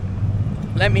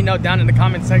 let me know down in the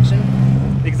comment section,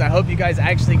 because I hope you guys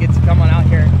actually get to come on out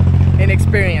here and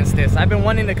experience this. I've been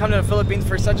wanting to come to the Philippines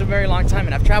for such a very long time,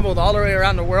 and I've traveled all the way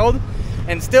around the world,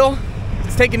 and still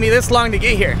it's taken me this long to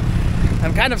get here.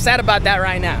 I'm kind of sad about that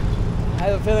right now. I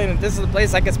have a feeling that this is a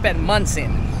place I could spend months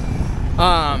in.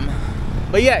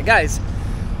 But yeah, guys,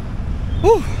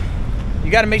 whew,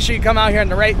 you got to make sure you come out here in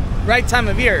the right time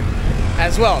of year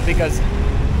as well, because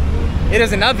it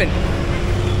is an oven.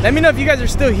 Let me know if you guys are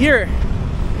still here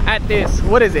at this,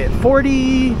 what is it,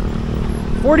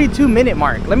 42 minute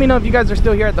mark. Let me know if you guys are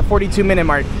still here at the 42 minute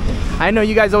mark. I know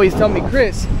you guys always tell me,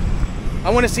 Chris,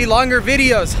 I want to see longer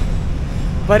videos,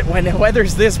 but when the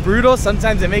weather's this brutal,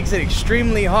 sometimes it makes it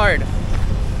extremely hard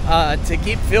to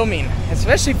keep filming,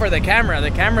 especially for the camera.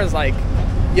 The camera's like,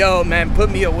 yo man, put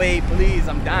me away please,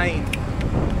 I'm dying.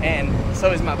 And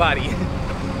so is my body.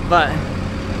 But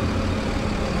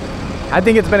I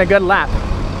think it's been a good lap.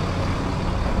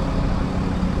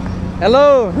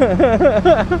 Hello.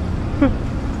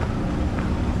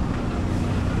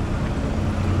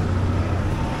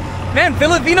 Man,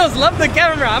 Filipinos love the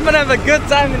camera. I'm gonna have a good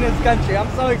time in this country. I'm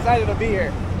so excited to be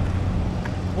here.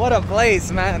 What a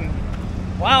place, man.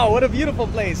 Wow, what a beautiful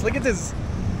place. Look at this.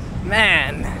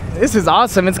 Man, this is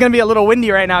awesome. It's gonna be a little windy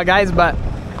right now, guys, but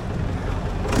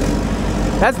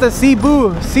that's the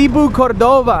Cebu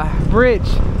Cordova Bridge.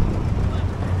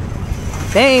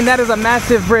 Dang, that is a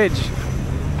massive bridge.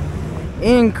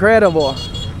 Incredible.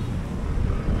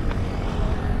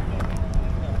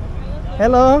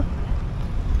 Hello.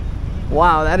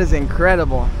 Wow, that is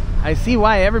incredible. I see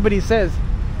why everybody says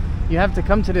you have to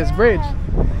come to this bridge.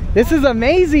 This is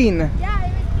amazing. Yeah,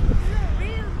 it's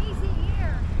real easy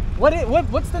here.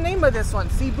 What's the name of this one?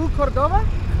 Cebu Cordova?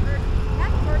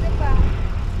 Not Cordova.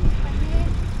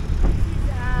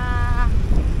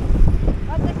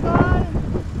 What's it called?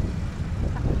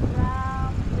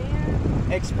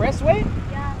 Expressway?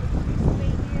 Yeah,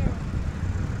 expressway here.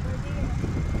 We're there.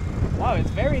 Wow, it's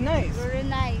very nice. Very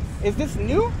nice. Is this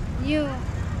new? New.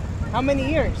 How many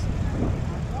years?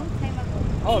 Long time ago.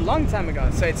 Oh, a long time ago.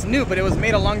 So it's new, but it was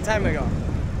made a long time ago.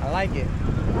 I like it.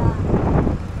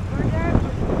 Yeah. We're there.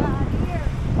 Here.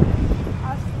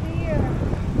 Us here.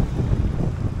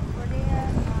 We're there.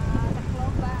 The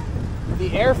Cloba.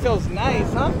 The air feels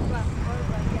nice, huh?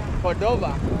 Cordova, yeah.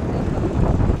 Cordova.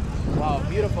 Wow,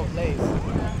 beautiful place.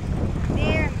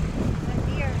 There.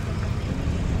 Here.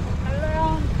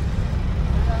 Along.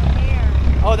 Along here.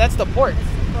 Oh, that's the port.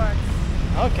 That's the port.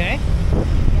 Okay.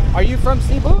 Yeah. Are you from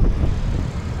Cebu?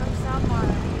 From Samar.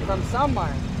 From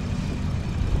Samar.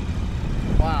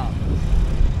 Wow.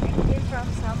 I'm from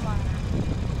Samar.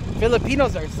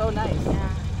 Filipinos are so nice. Yeah.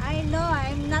 I know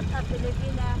I'm not a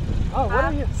Filipina. Oh, what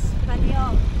are you?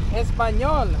 Espanol.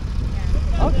 Espanol.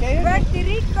 Yeah. Okay. Puerto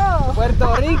Rico.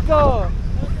 Puerto Rico.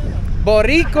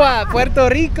 Boricua, Puerto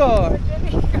Rico.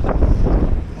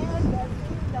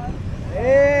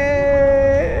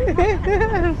 Hey.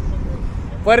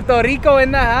 Puerto Rico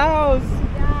in the house.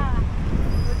 Yeah.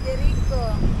 Puerto Rico.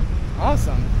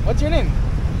 Awesome. What's your name?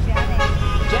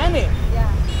 Janet. Janet.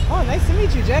 Yeah. Oh, nice to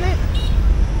meet you, Janet.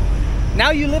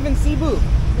 Now you live in Cebu.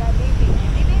 Yeah, living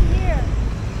here.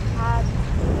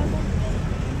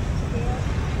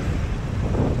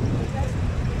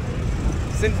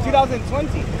 Since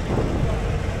 2020.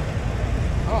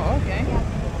 Oh, okay. Yeah.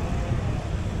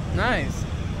 Nice.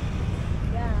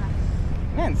 Yeah.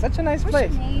 Man, such a nice What's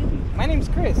place. your name? My name's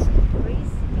Chris. Chris?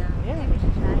 Yeah. Yeah. My name is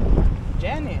Janet.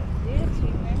 Janet. Do you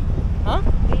swim? Huh?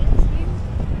 Do you swim?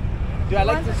 Do I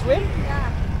like to swim?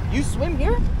 Yeah. You swim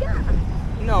here? Yeah.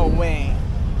 No way.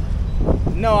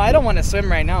 No, I don't want to swim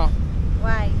right now.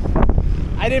 Why?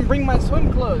 I didn't bring my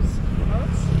swim clothes.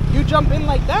 What? You jump in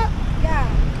like that? Yeah.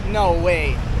 No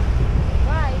way.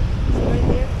 Why? It's very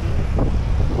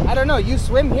dirty. I don't know. You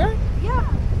swim here? Yeah.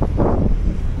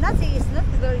 Nothing is not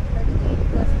very dirty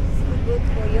because it's good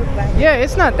for your body. Yeah,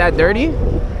 it's not that dirty.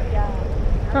 Yeah.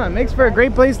 Huh, it makes for a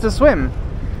great place to swim.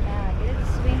 Yeah, you like to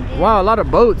swim there. Wow, a lot of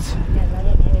boats. Yeah, a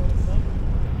lot of boats.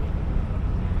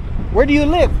 Where do you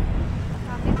live?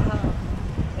 Capital.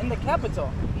 In the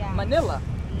capital, Yeah. Manila.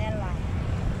 Nella.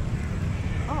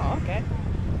 Oh, okay.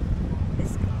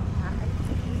 This,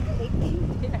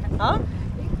 eating. Yeah. Huh?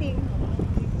 Eating.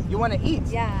 You want to eat?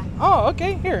 Yeah. Oh,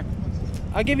 okay. Here,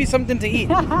 I'll give you something to eat.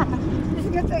 Let's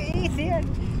go to eat here.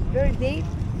 Your date.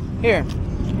 Here.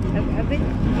 A bit.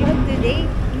 You have to date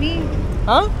me.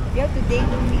 Huh? You have to date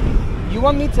me. You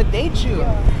want me to date you?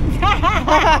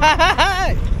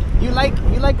 You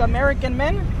like American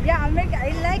men? Yeah, America.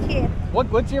 I like it.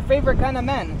 What's your favorite kind of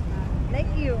man? Like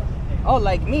you. Oh,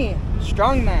 like me,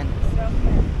 strong man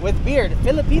Strong. with beard.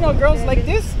 Filipino girls like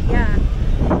this? Yeah.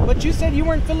 But you said you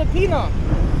weren't Filipino.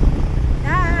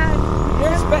 Ah.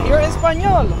 You're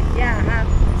Espanol. Yeah.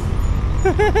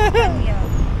 Espanol.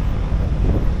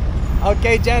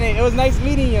 Okay, Janet, it was nice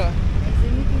meeting you. Nice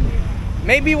meeting you.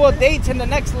 Maybe we'll date in the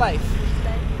next life.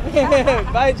 Yes.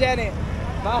 Bye, Janet.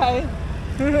 Bye.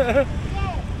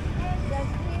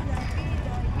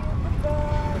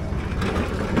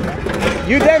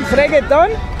 You dance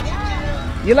reggaeton?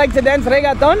 You like to dance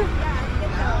reggaeton?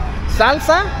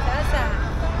 Salsa?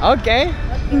 Salsa. Okay.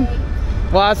 Okay.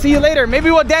 Well, I'll see you later. Maybe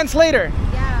we'll dance later.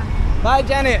 Yeah. Bye,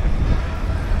 Janet.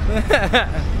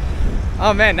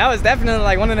 Oh man, that was definitely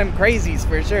like one of them crazies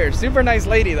for sure. Super nice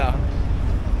lady though.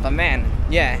 But man,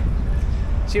 yeah.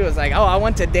 She was like, oh, I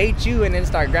want to date you, and then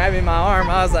start grabbing my arm.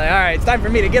 I was like, all right, it's time for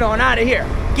me to get on out of here.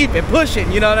 Keep it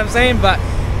pushing, you know what I'm saying? But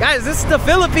guys, this is the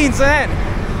Philippines, man.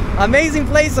 Amazing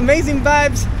place, amazing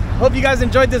vibes. Hope you guys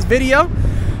enjoyed this video.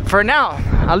 For now,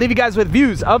 I'll leave you guys with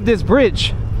views of this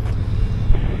bridge.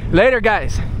 Later,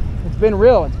 guys. It's been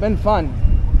real, it's been fun.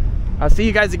 I'll see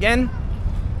you guys again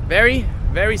very,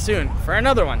 very soon for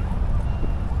another one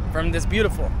from this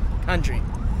beautiful country.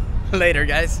 Later,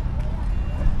 guys.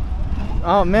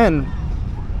 Oh man,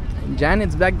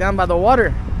 Janet's back down by the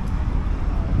water.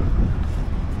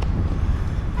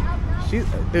 She's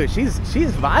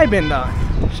vibing though.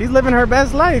 She's living her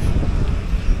best life.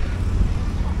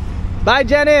 Bye,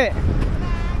 Janet.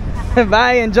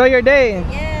 Bye, enjoy your day.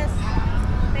 Yes.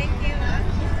 Thank you.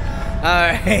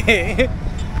 All right.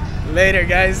 Later,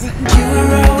 guys. You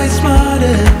were always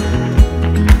smarter.